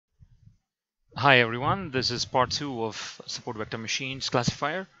Hi everyone, this is part 2 of Support Vector Machines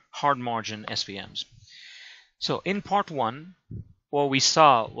Classifier, Hard Margin SVMs. So in part 1, what we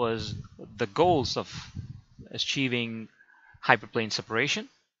saw was the goals of achieving hyperplane separation,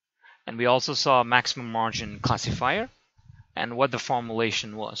 and we also saw maximum margin classifier and what the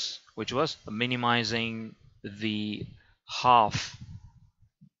formulation was, which was minimizing the half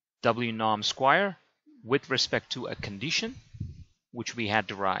W norm square with respect to a condition which we had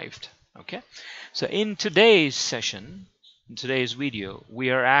derived. Okay, so in today's session, in today's video, we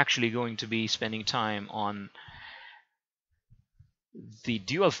are actually going to be spending time on the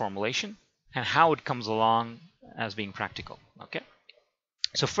dual formulation and how it comes along as being practical. Okay,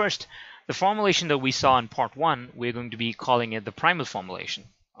 so first, the formulation that we saw in part 1, we're going to be calling it the primal formulation.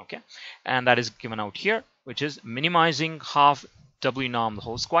 Okay, and that is given out here, which is minimizing half W norm the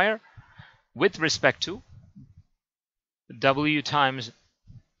whole square with respect to W times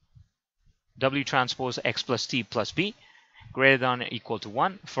W transpose x plus t plus b greater than or equal to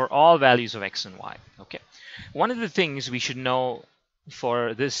 1 for all values of x and y. Okay, one of the things we should know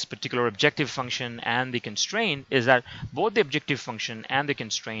for this particular objective function and the constraint is that both the objective function and the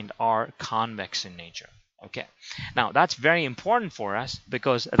constraint are convex in nature. Okay, now that's very important for us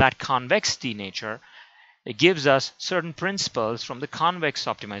because that convexity nature, it gives us certain principles from the convex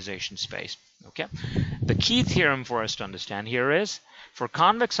optimization space. Okay, the key theorem for us to understand here is, for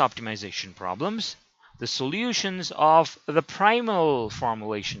convex optimization problems, the solutions of the primal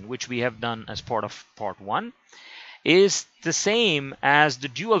formulation, which we have done as part of part 1, is the same as the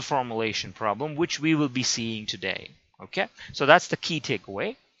dual formulation problem, which we will be seeing today. Okay, so that's the key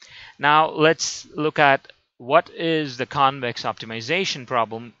takeaway. Now let's look at what is the convex optimization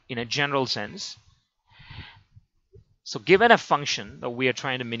problem in a general sense. So given a function that we are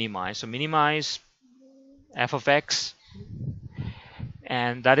trying to minimize, so minimize f of x,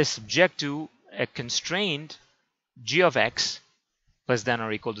 and that is subject to a constraint g of x less than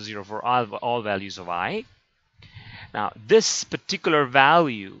or equal to 0 for all values of I. Now this particular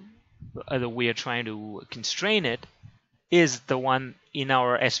value that we are trying to constrain it is the one in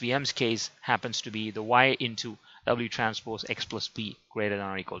our SVM's case happens to be the y into W transpose x plus b greater than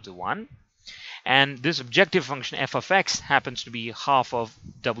or equal to 1. And this objective function f of x happens to be half of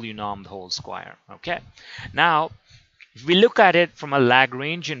W norm the whole square. Okay, now if we look at it from a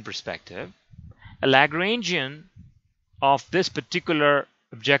Lagrangian perspective, a Lagrangian of this particular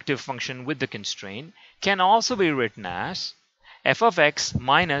objective function with the constraint can also be written as f of x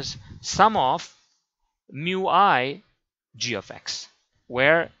minus sum of mu I g of x,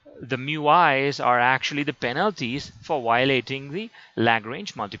 where the mu i's are actually the penalties for violating the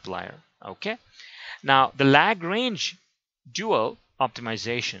Lagrange multiplier. Okay, now the Lagrange dual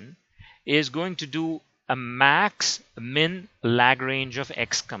optimization is going to do a max min Lagrange of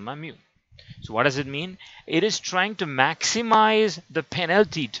x comma mu. So what does it mean? It is trying to maximize the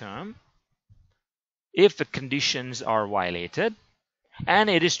penalty term if the conditions are violated, and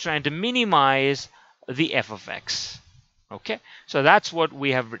it is trying to minimize the f of x. Okay, so that's what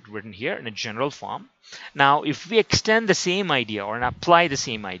we have written here in a general form. Now if we extend the same idea or apply the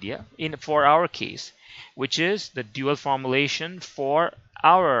same idea for our case, which is the dual formulation for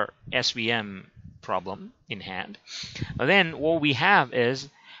our SVM problem in hand, then what we have is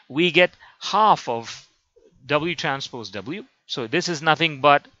we get half of W transpose W. So this is nothing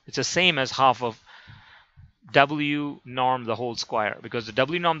but it's the same as half of W norm the whole square, because the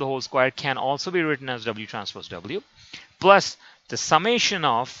W norm the whole square can also be written as W transpose W, plus the summation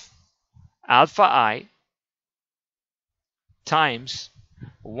of alpha I times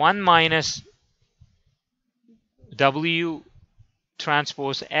 1 minus W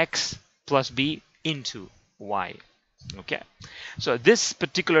transpose x plus b into y. Okay, so this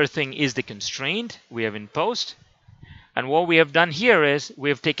particular thing is the constraint we have imposed, and what we have done here is we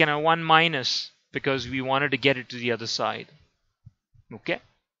have taken a 1 minus because we wanted to get it to the other side. Okay,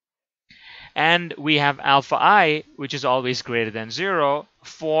 and we have alpha I, which is always greater than 0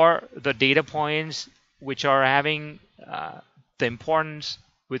 for the data points which are having the importance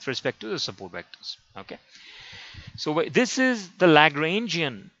with respect to the support vectors. Okay, so this is the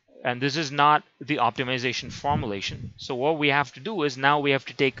Lagrangian, and this is not the optimization formulation. So what we have to do is now we have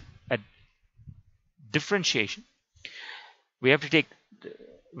to take a differentiation. We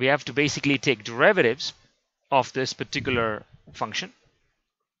have to basically take derivatives of this particular function,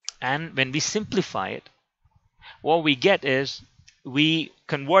 and when we simplify it, what we get is we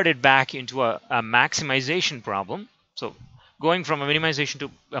convert it back into a maximization problem. So going from a minimization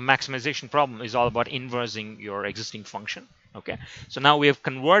to a maximization problem is all about inversing your existing function. Okay, so now we have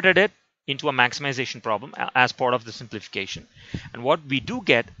converted it into a maximization problem as part of the simplification, and what we do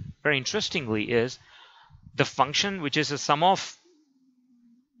get very interestingly is the function which is a sum of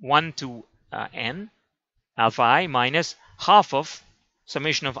 1 to n alpha I minus half of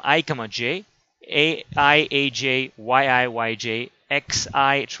summation of I comma j aj yj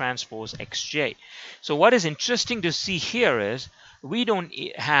xi transpose xj. So what is interesting to see here is we don't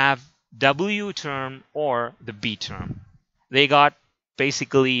have w term or the b term. They got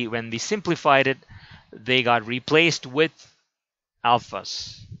basically, when we simplified it, they got replaced with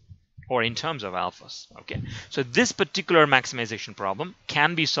alphas, or in terms of alphas. Okay, so this particular maximization problem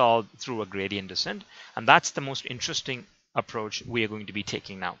can be solved through a gradient descent, and that's the most interesting approach we are going to be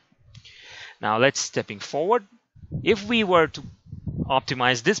taking now. Now let's stepping forward. If we were to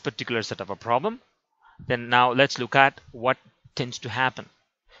optimize this particular set of a problem, then now let's look at what tends to happen.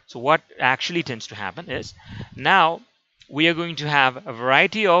 So what actually tends to happen is, now we are going to have a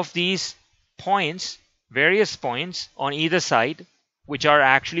variety of these points, various points on either side, which are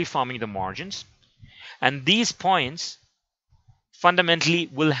actually forming the margins, and these points fundamentally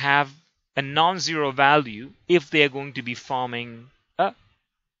will have a non-zero value if they are going to be forming a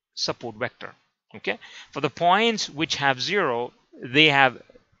support vector. Okay, for the points which have 0, they have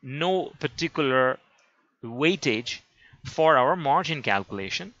no particular weightage for our margin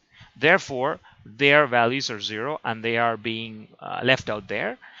calculation, therefore their values are 0 and they are being left out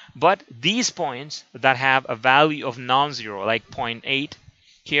there. But these points that have a value of non-zero, like 0.8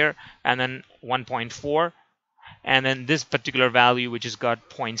 here, and then 1.4, and then this particular value which has got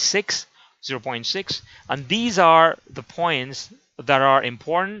 0.6, 0.6, and these are the points that are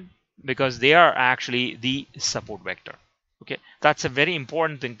important because they are actually the support vector. Okay, that's a very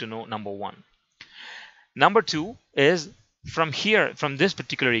important thing to know, number one. Number two is, from here, from this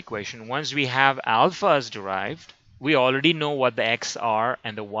particular equation, once we have alphas derived, we already know what the x are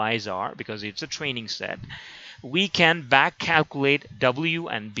and the y's are because it's a training set. We can back calculate w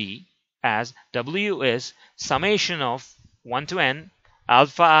and b, as w is summation of 1 to n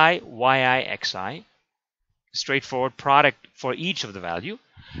alpha I yi xi, straightforward product for each of the value,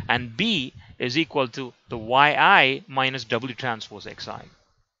 and b is equal to the yi minus w transpose xi.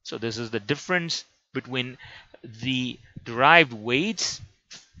 So this is the difference between the derived weights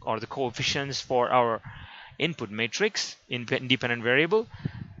or the coefficients for our input matrix, independent variable,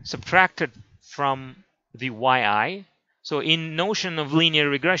 subtracted from the yi. So in notion of linear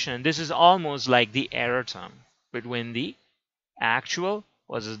regression, this is almost like the error term between the actual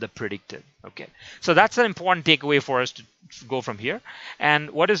versus the predicted. Okay, so that's an important takeaway for us to go from here.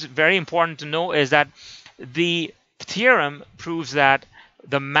 And what is very important to know is that the theorem proves that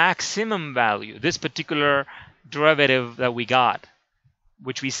the maximum value, this particular derivative that we got,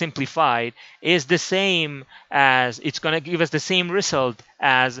 which we simplified, is the same as, it's going to give us the same result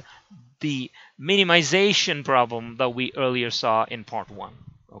as the minimization problem that we earlier saw in part 1.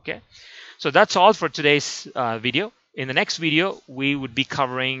 Okay, so that's all for today's video. In the next video, we would be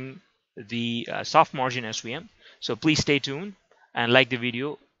covering the soft margin SVM. So please stay tuned and like the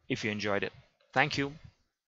video if you enjoyed it. Thank you.